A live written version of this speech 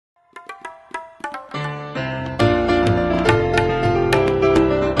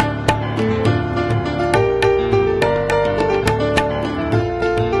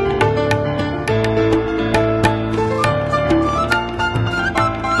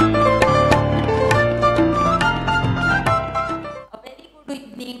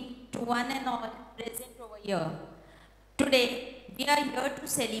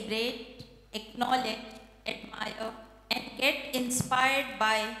celebrate, acknowledge, admire, and get inspired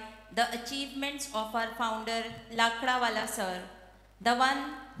by the achievements of our founder, Lakdawala sir, the one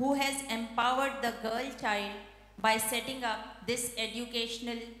who has empowered the girl child by setting up this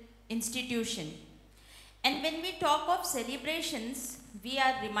educational institution. And when we talk of celebrations, we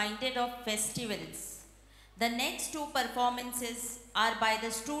are reminded of festivals. The next two performances are by the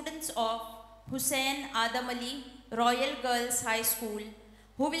students of Hussain Adamally Royal Girls High School,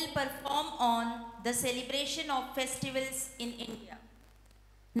 who will perform on the celebration of festivals in India.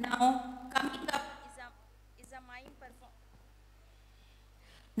 Now, coming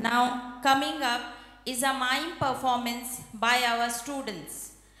up is a mime performance by our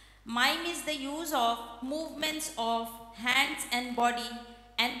students. Mime is the use of movements of hands and body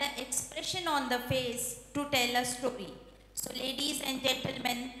and the expression on the face to tell a story. So ladies and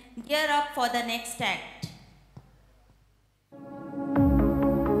gentlemen, gear up for the next act.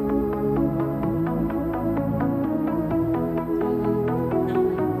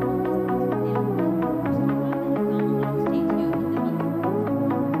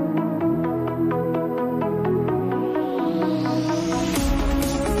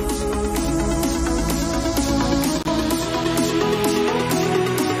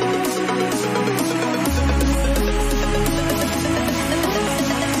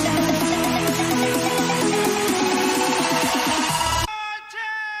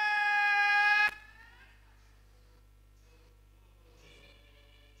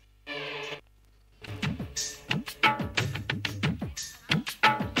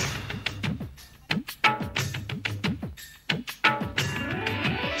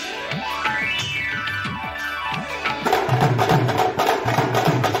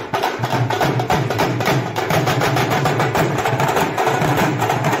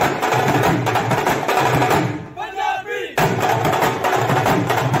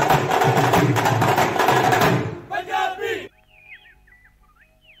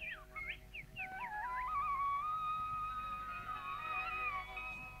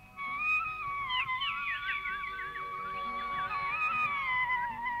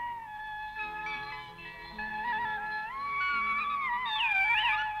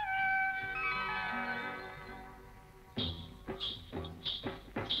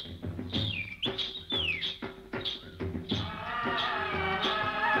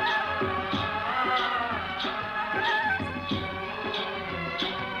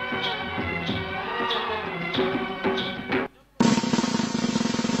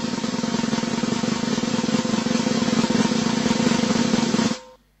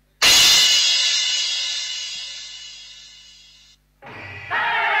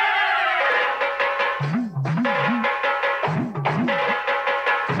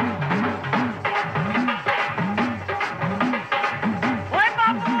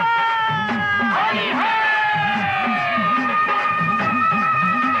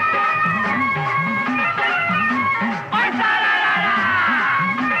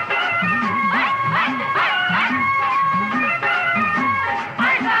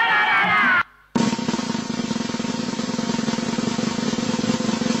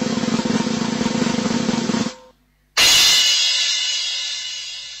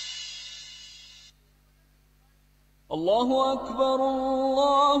 Allahu Akbar,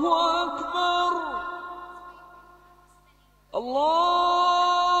 Allahu Akbar, Allahu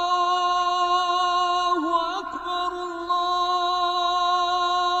Akbar, Allahu Akbar.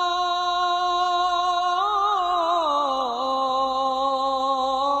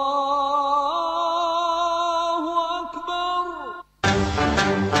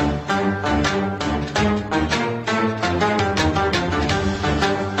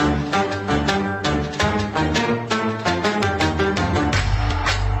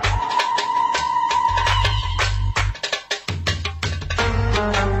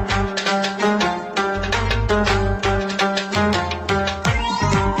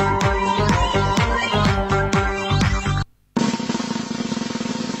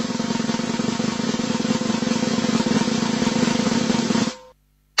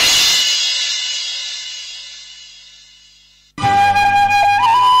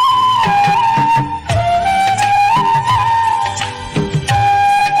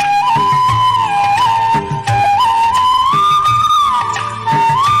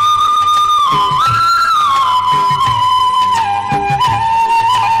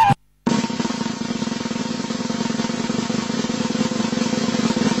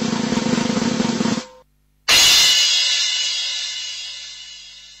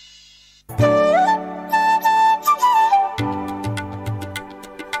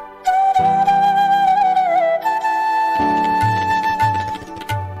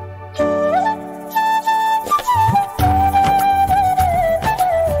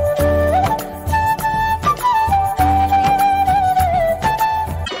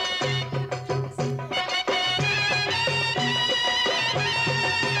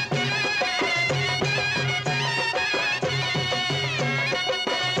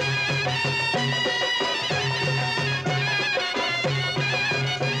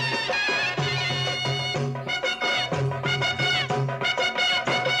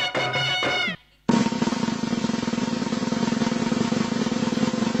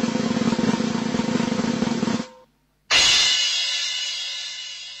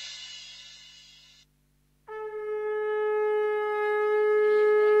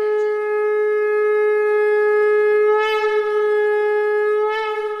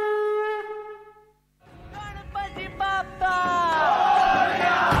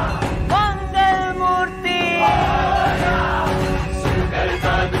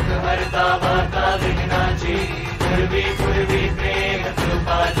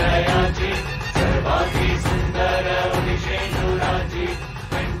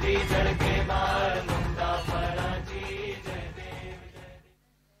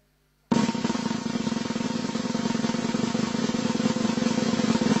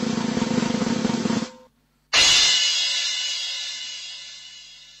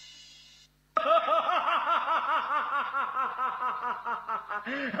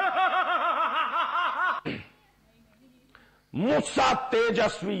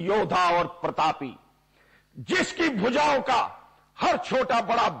 तेजस्वी योद्धा और प्रतापी, जिसकी भुजाओं का हर छोटा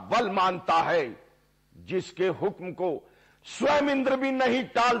बड़ा बल मानता है, जिसके हुक्म को स्वयं इंद्र भी नहीं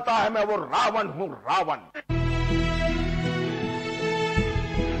टालता है, मैं वो रावण हूं, Ravan.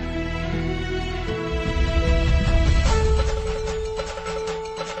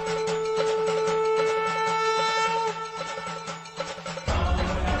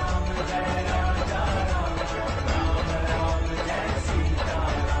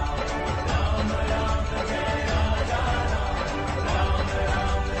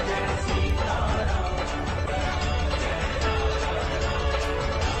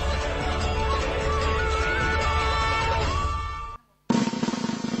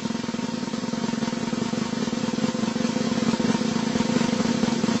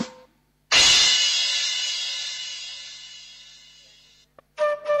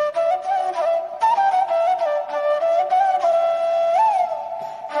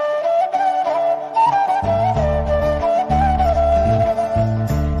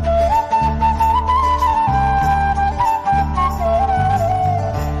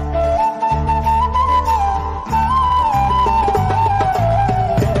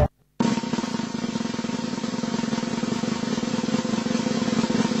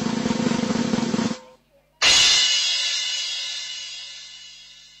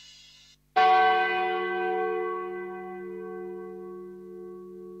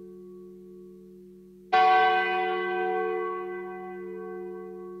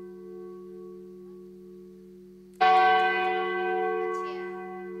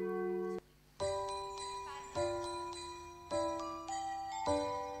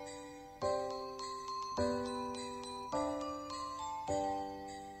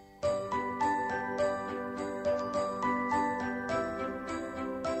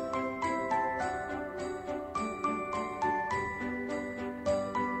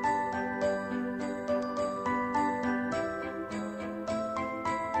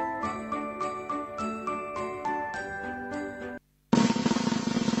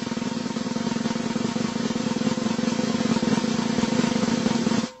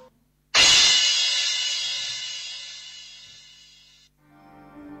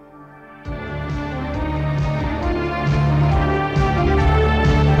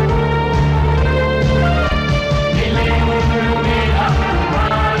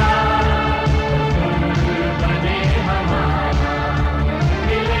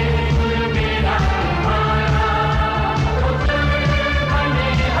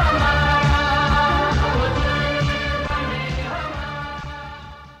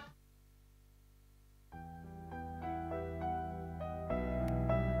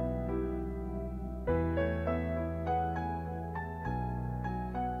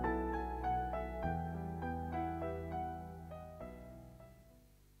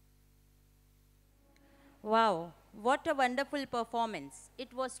 Wow, what a wonderful performance.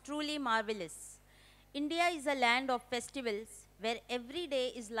 It was truly marvelous. India is a land of festivals where every day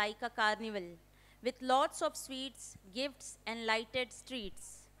is like a carnival with lots of sweets, gifts, and lighted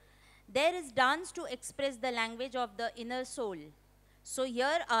streets. There is dance to express the language of the inner soul. So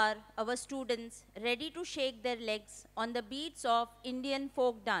here are our students ready to shake their legs on the beats of Indian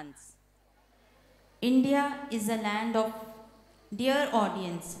folk dance. India is a land of dear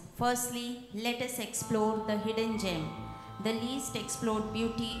audience. Firstly, let us explore the hidden gem, the least explored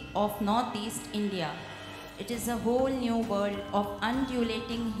beauty of Northeast India. It is a whole new world of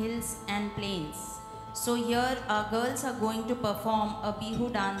undulating hills and plains. So here our girls are going to perform a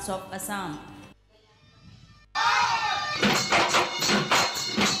Bihu dance of Assam.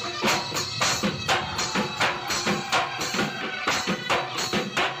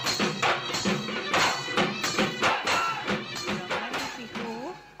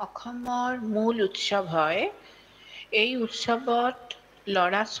 অসমৰ মূল উৎসৱ হয়। এই উৎসৱত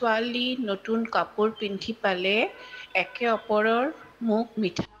ল'ৰা ছোৱালী নতুন কাপোৰ পিন্ধি পালে একে অপৰৰ মুখ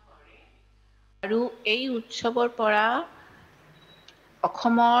মিঠা কৰে আৰু এই উৎসৱৰ পৰা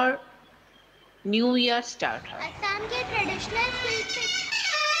অসমৰ নিউ ইয়াৰ ষ্টাৰ্ট হয়। असम के ट्रेडिशनल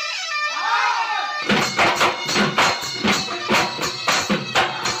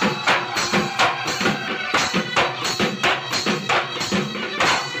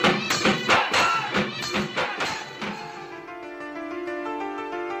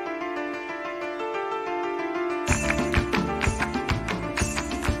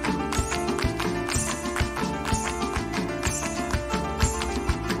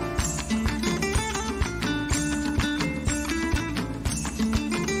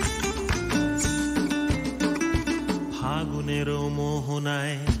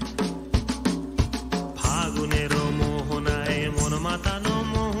ফাগুনের মোহনায় মন মাতা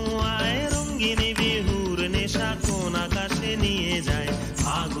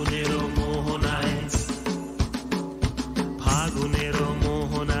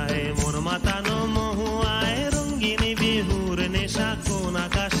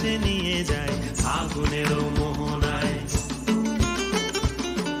আকাশে নিয়ে যায় আগুনেরও মোহনায়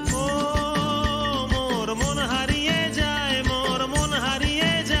ও মোর মন হারিয়ে যায় মোর মন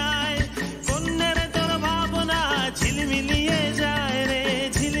হারিয়ে যায় কন্যের তোর ভাবনা ঝিলমিলিয়ে যায় রে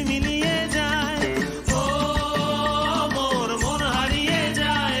ঝিলমিলিয়ে যায় ও মোর মন হারিয়ে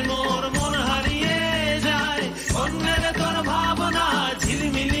যায় মোর মন হারিয়ে যায় কন্যের তোর ভাবনা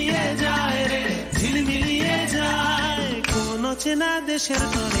ঝিলমিলিয়ে যায় রে ঝিলমিলিয়ে যায় কোন চেনা দেশের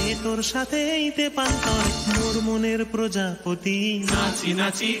তরে তোর সাথে এইতে পান্তরে মোর মনের প্রজাপতি নাচি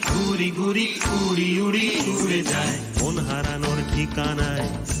নাচি ঘুরি ঘুরি উড়ি উড়ি উড়ে যায় মন হারানোর ঠিকানায়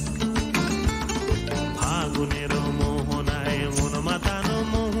ফাগুনের মোহনায় মন মাতানো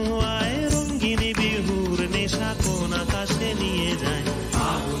মহুয়ায় রঙ্গিনী বিহুর নেশা কোন আকাশে নিয়ে যায়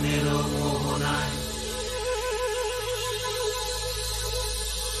ফাগুনের মোহনায়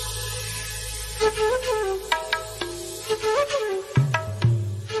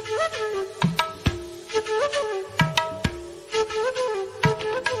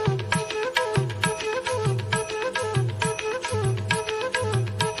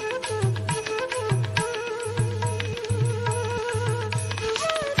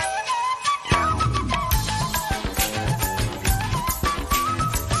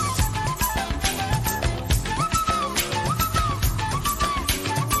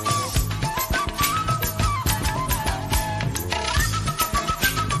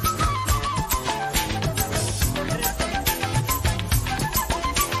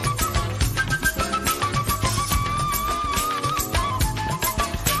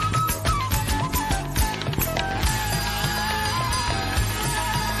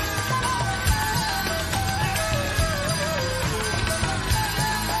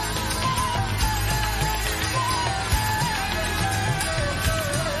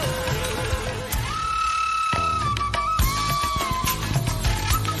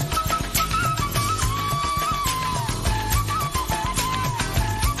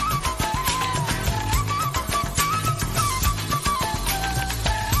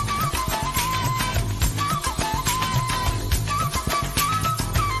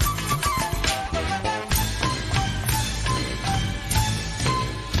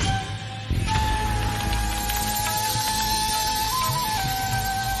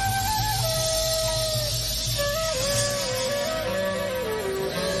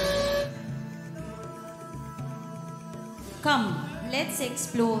Come, let's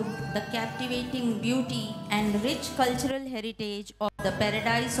explore the captivating beauty and rich cultural heritage of the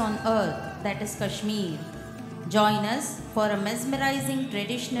paradise on earth that is Kashmir. Join us for a mesmerizing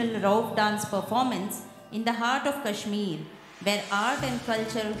traditional Rauf dance performance in the heart of Kashmir, where art and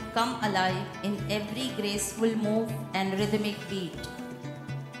culture come alive in every graceful move and rhythmic beat.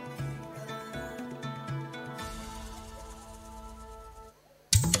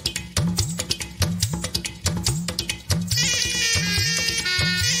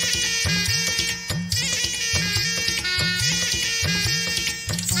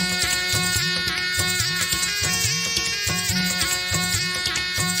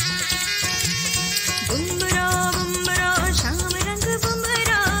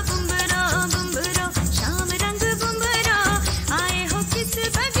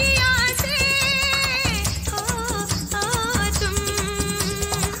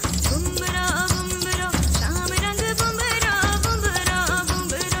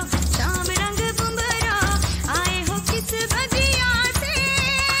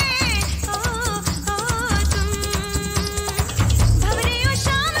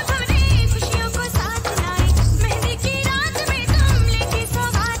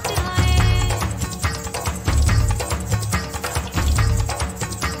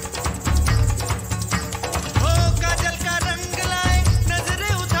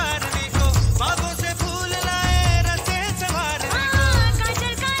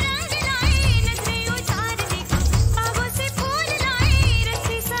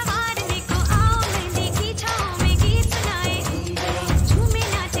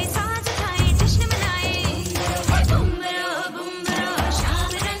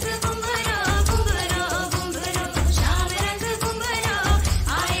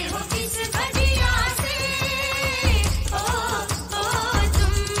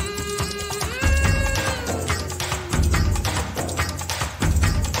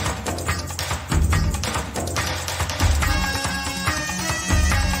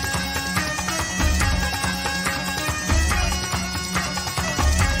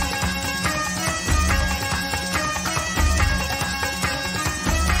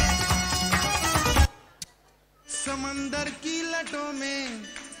 समंदर की लटों में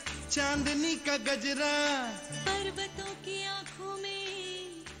चांदनी का गजरा, पर्वतों की आंखों में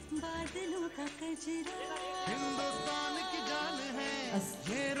हिंदुस्तान की जान है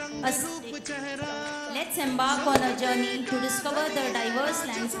ये रंग रूप चेहरा Let's embark on a journey to discover the diverse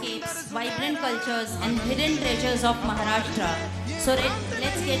landscapes, vibrant cultures and hidden treasures of Maharashtra. So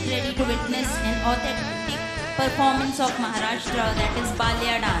let's get ready to witness an authentic performance of Maharashtra, that is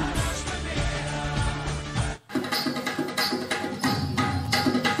Balya dance.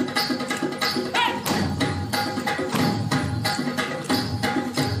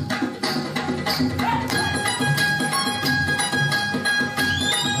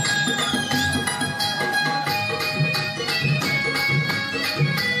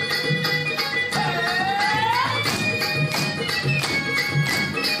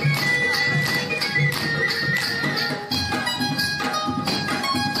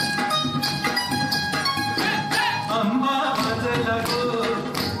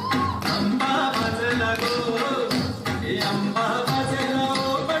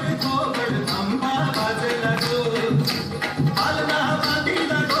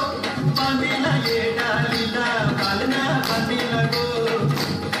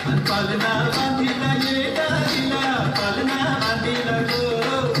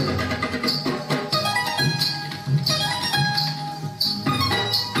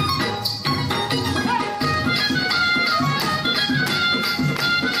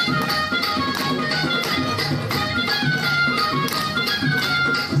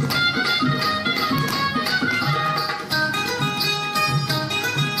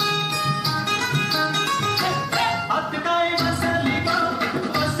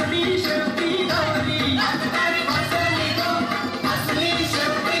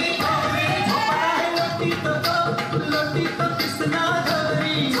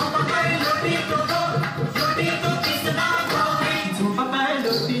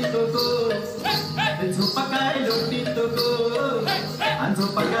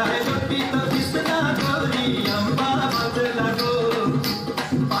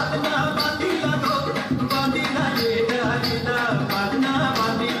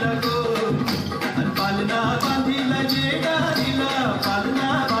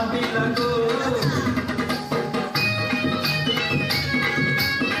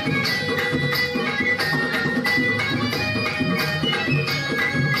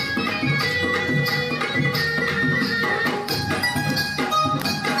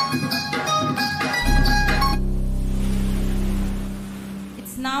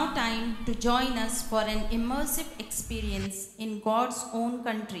 Now time to join us for an immersive experience in God's own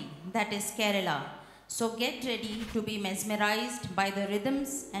country, that is Kerala. So get ready to be mesmerized by the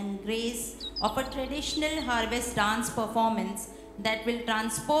rhythms and grace of a traditional harvest dance performance that will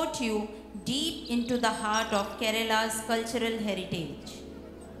transport you deep into the heart of Kerala's cultural heritage.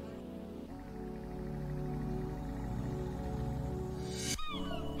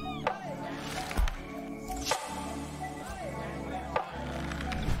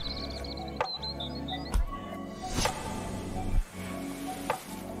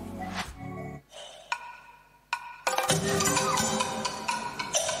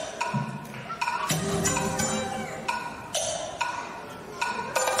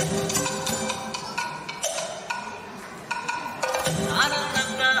 Nana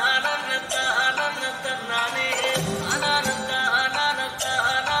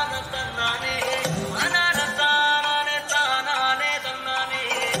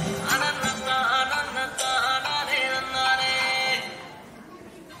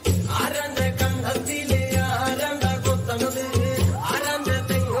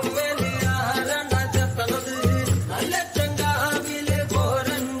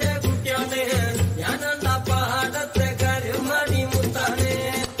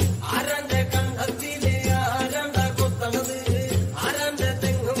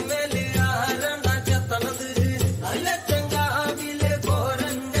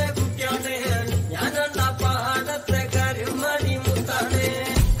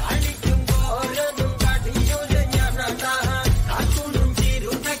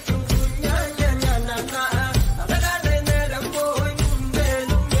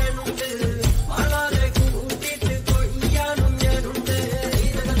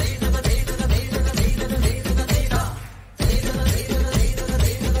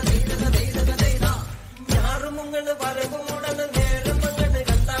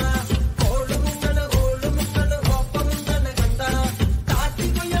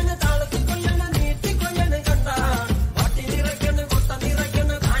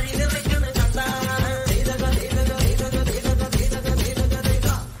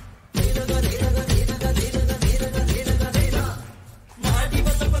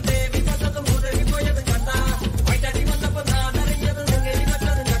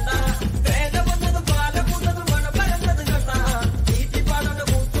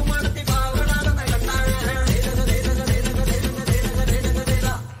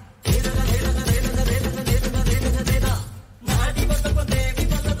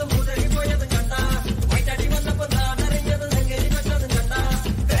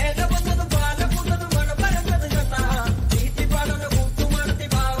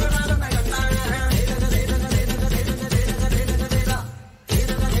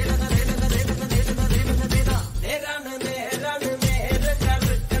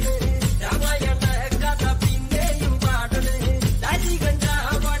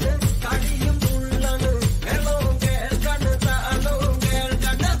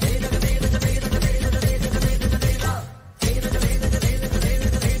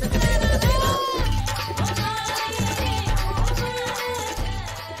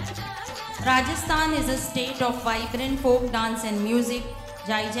a state of vibrant folk dance and music,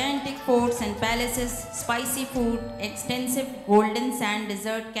 gigantic forts and palaces, spicy food, extensive golden sand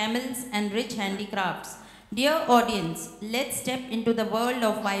desert camels, and rich handicrafts. Dear audience, let's step into the world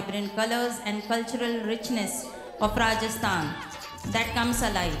of vibrant colors and cultural richness of Rajasthan that comes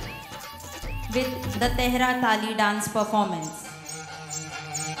alive with the Tehra Thali dance performance.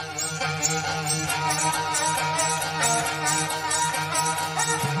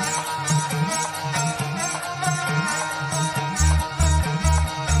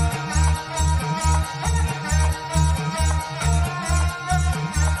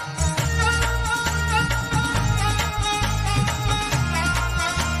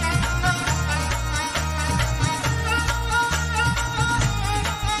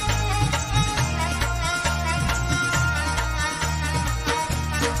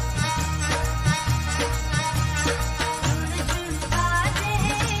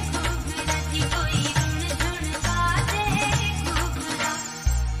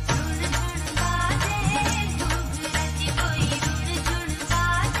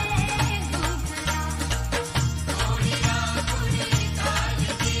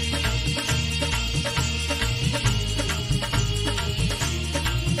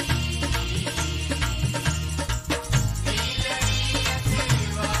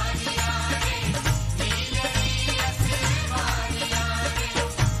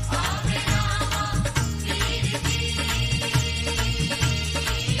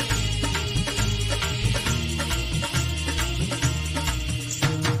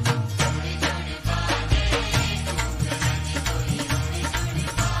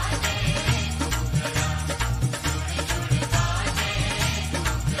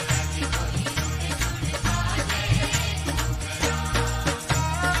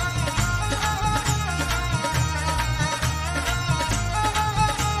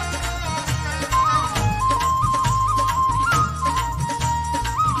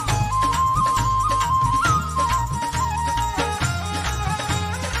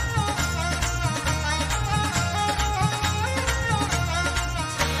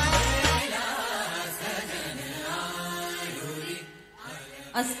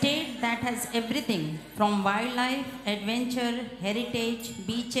 A state that has everything from wildlife, adventure, heritage,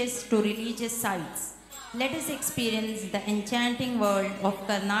 beaches to religious sites. Let us experience the enchanting world of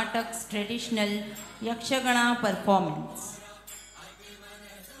Karnataka's traditional Yakshagana performance.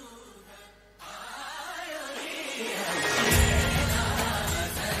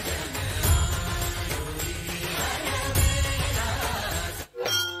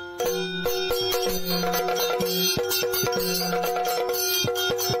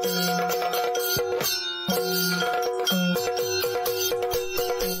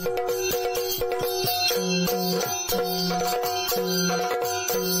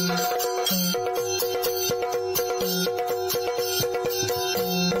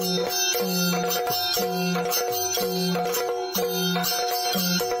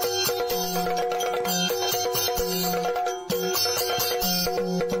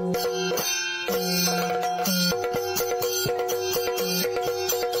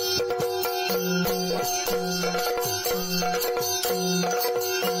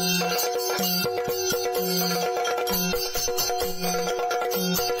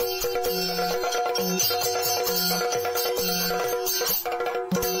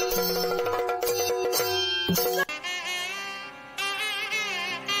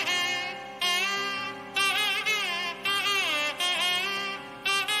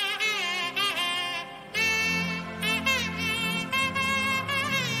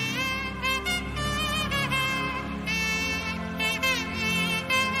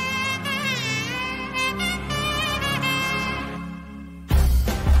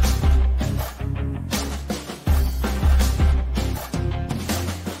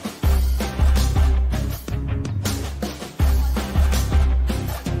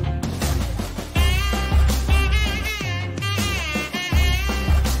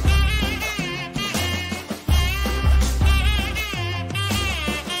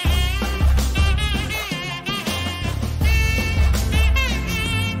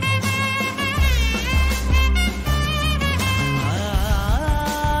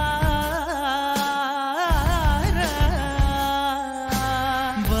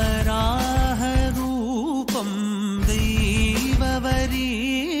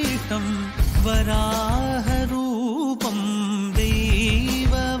 वराहरूपं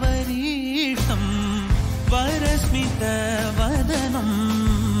देववरीष्टं वरस्मितवदनं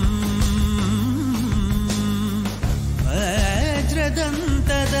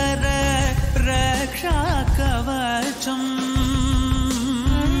वज्रदन्तधर रक्षाकवचम्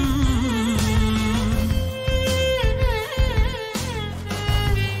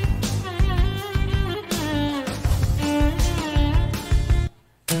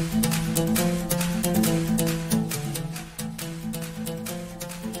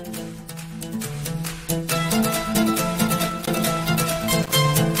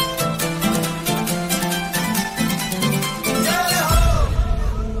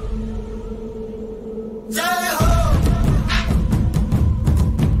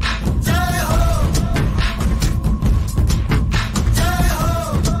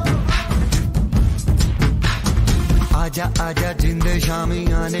आजा आजा जिंद शामी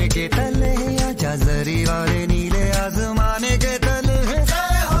आने के तले, आजा जरी वाले नीले आसमाने के तले।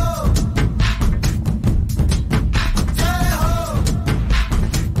 जय हो जय हो।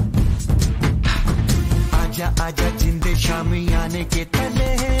 आजा आजा जिंद शामी आने के तले,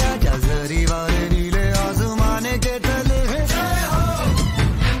 आजा जरी वाले नीले आसमाने के तले। जय हो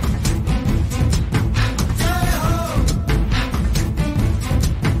जय हो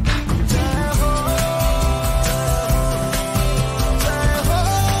जय हो।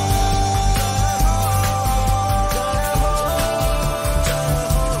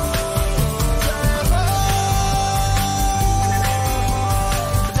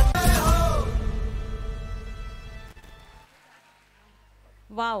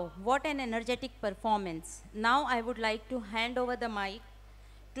 Wow, what an energetic performance. Now I would like to hand over the mic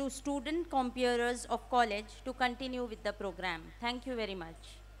to student compeers of college to continue with the program. Thank you very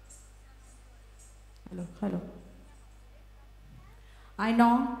much. Hello. I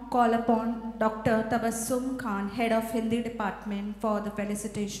now call upon Dr. Tabassum Khan, Head of Hindi Department for the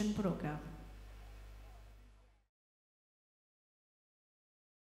felicitation program.